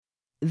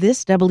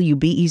This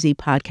WBEZ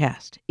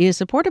podcast is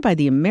supported by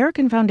the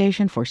American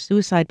Foundation for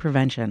Suicide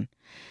Prevention.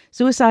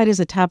 Suicide is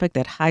a topic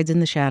that hides in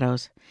the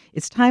shadows.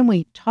 It's time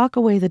we talk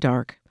away the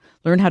dark,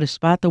 learn how to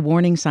spot the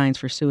warning signs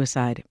for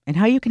suicide, and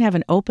how you can have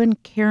an open,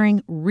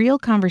 caring, real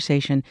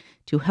conversation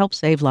to help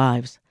save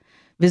lives.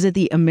 Visit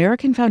the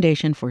American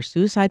Foundation for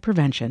Suicide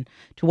Prevention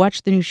to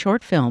watch the new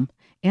short film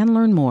and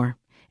learn more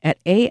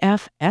at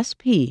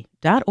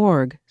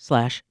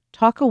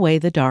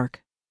afsp.org/talkawaythedark.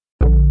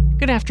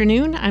 Good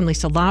afternoon, I'm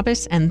Lisa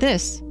Labus, and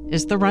this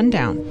is The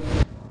Rundown.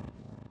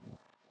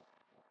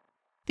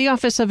 The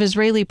office of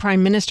Israeli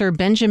Prime Minister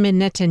Benjamin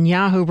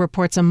Netanyahu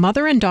reports a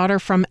mother and daughter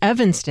from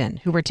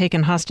Evanston, who were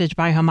taken hostage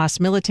by Hamas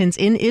militants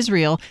in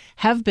Israel,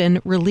 have been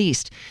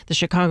released. The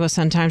Chicago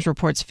Sun-Times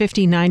reports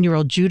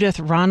 59-year-old Judith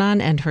Ranan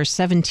and her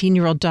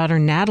 17-year-old daughter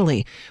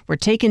Natalie were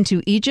taken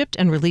to Egypt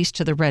and released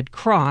to the Red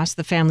Cross.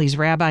 The family's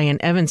rabbi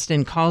in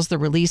Evanston calls the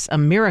release a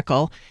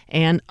miracle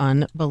and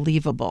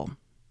unbelievable.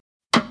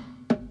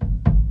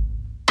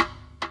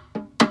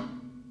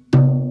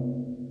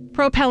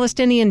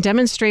 Pro-Palestinian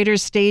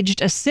demonstrators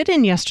staged a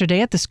sit-in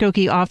yesterday at the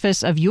Skokie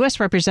office of U.S.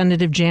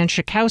 Representative Jan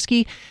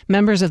Schakowsky.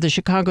 Members of the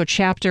Chicago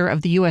chapter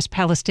of the U.S.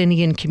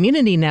 Palestinian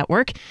Community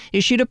Network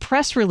issued a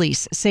press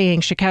release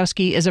saying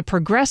Schakowsky is a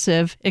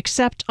progressive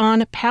except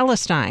on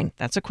Palestine.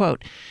 That's a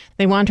quote.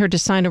 They want her to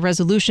sign a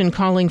resolution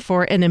calling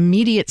for an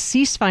immediate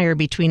ceasefire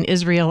between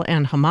Israel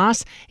and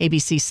Hamas.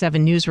 ABC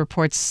 7 News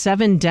reports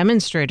 7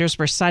 demonstrators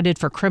were cited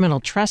for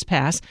criminal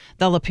trespass.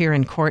 They'll appear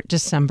in court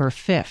December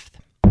 5th.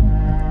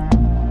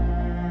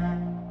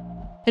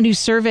 A new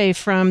survey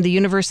from the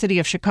University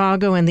of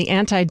Chicago and the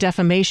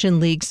Anti-Defamation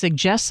League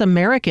suggests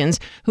Americans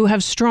who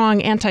have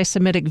strong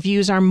anti-Semitic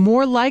views are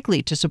more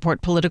likely to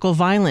support political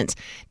violence.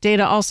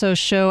 Data also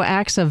show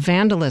acts of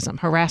vandalism,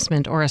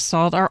 harassment, or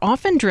assault are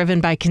often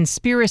driven by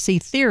conspiracy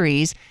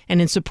theories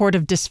and in support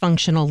of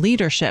dysfunctional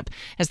leadership.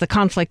 As the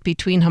conflict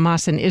between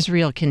Hamas and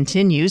Israel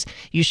continues,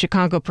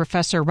 UChicago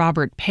professor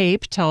Robert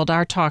Pape told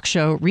our talk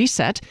show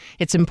Reset,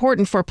 it's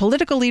important for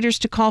political leaders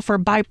to call for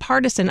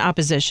bipartisan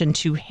opposition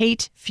to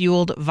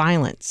hate-fueled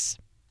violence.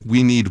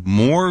 We need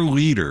more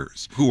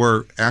leaders who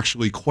are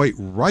actually quite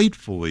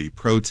rightfully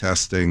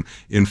protesting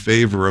in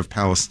favor of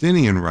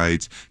Palestinian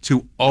rights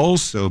to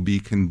also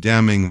be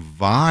condemning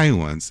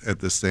violence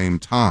at the same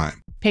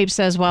time. Pape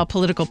says while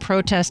political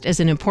protest is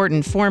an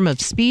important form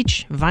of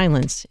speech,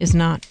 violence is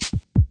not.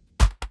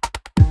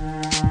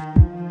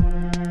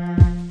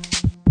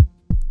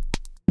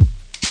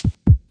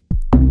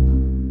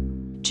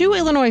 2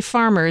 Illinois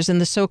farmers in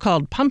the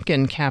so-called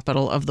pumpkin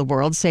capital of the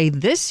world say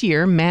this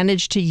year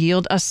managed to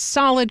yield a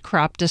solid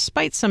crop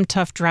despite some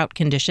tough drought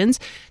conditions.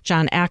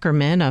 John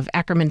Ackerman of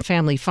Ackerman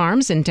Family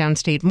Farms in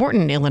downstate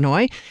Morton,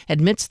 Illinois,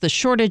 admits the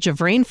shortage of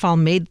rainfall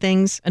made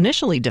things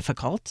initially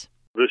difficult.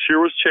 This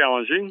year was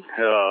challenging.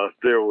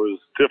 There was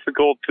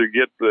difficult to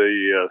get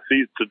the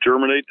seeds to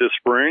germinate this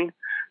spring,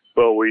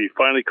 but we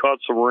finally caught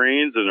some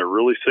rains and it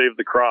really saved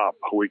the crop.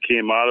 We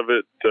came out of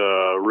it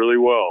really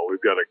well.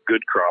 We've got a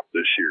good crop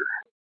this year.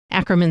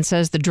 Ackerman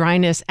says the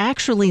dryness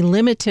actually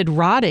limited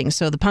rotting,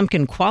 so the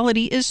pumpkin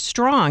quality is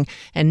strong.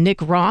 And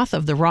Nick Roth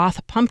of the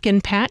Roth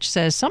Pumpkin Patch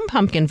says some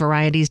pumpkin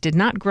varieties did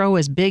not grow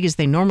as big as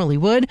they normally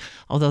would,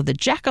 although the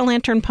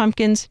jack-o'-lantern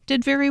pumpkins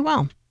did very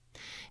well.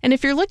 And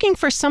if you're looking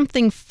for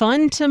something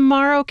fun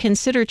tomorrow,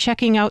 consider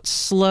checking out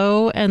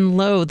Slow and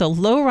Low, the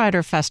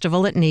Lowrider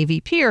Festival at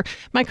Navy Pier.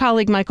 My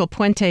colleague Michael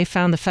Puente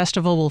found the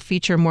festival will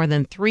feature more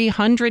than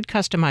 300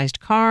 customized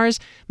cars,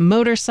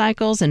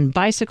 motorcycles, and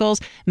bicycles,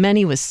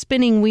 many with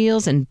spinning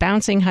wheels and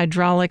bouncing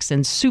hydraulics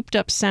and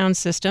souped-up sound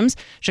systems.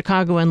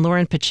 Chicagoan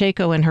Lauren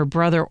Pacheco and her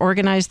brother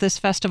organized this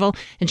festival,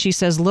 and she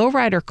says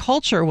lowrider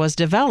culture was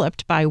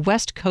developed by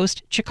West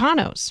Coast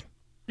Chicanos.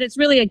 It's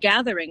really a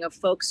gathering of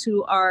folks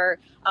who are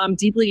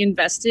deeply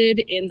invested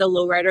in the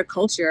lowrider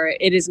culture.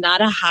 It is not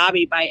a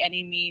hobby by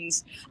any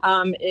means.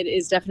 It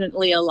is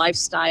definitely a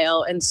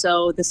lifestyle. And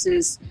so this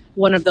is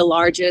one of the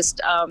largest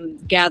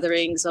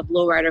gatherings of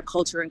lowrider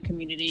culture and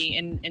community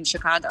in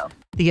Chicago.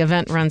 The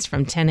event runs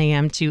from 10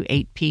 a.m. to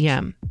 8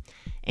 p.m.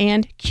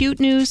 And cute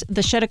news,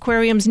 the Shedd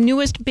Aquarium's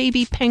newest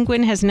baby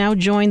penguin has now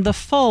joined the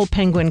full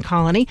penguin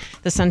colony.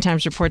 The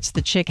Sun-Times reports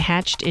the chick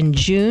hatched in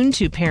June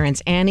to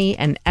parents Annie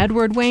and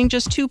Edward, weighing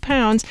just 2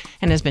 pounds,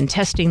 and has been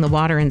testing the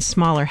water in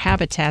smaller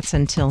habitats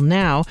until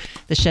now.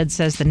 The Shedd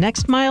says the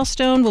next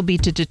milestone will be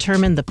to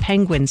determine the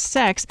penguin's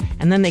sex,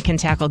 and then they can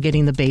tackle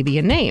getting the baby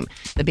a name.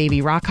 The baby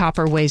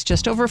rockhopper weighs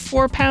just over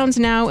 4 pounds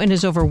now and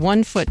is over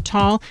 1 foot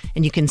tall,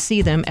 and you can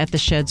see them at the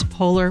Shedd's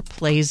Polar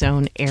Play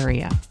Zone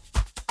area.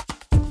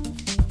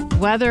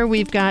 Weather,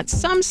 we've got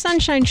some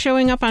sunshine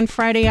showing up on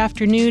Friday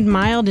afternoon,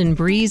 mild and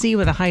breezy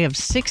with a high of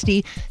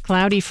 60.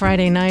 Cloudy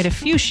Friday night, a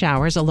few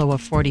showers, a low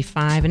of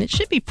 45. And it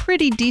should be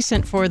pretty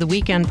decent for the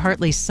weekend,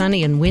 partly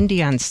sunny and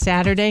windy on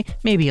Saturday,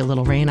 maybe a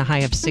little rain, a high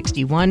of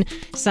 61.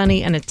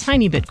 Sunny and a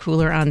tiny bit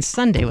cooler on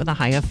Sunday with a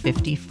high of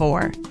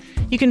 54.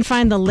 You can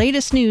find the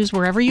latest news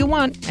wherever you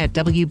want at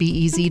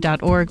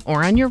WBEZ.org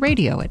or on your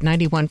radio at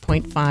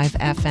 91.5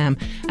 FM.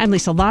 I'm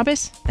Lisa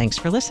Labus. Thanks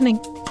for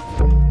listening.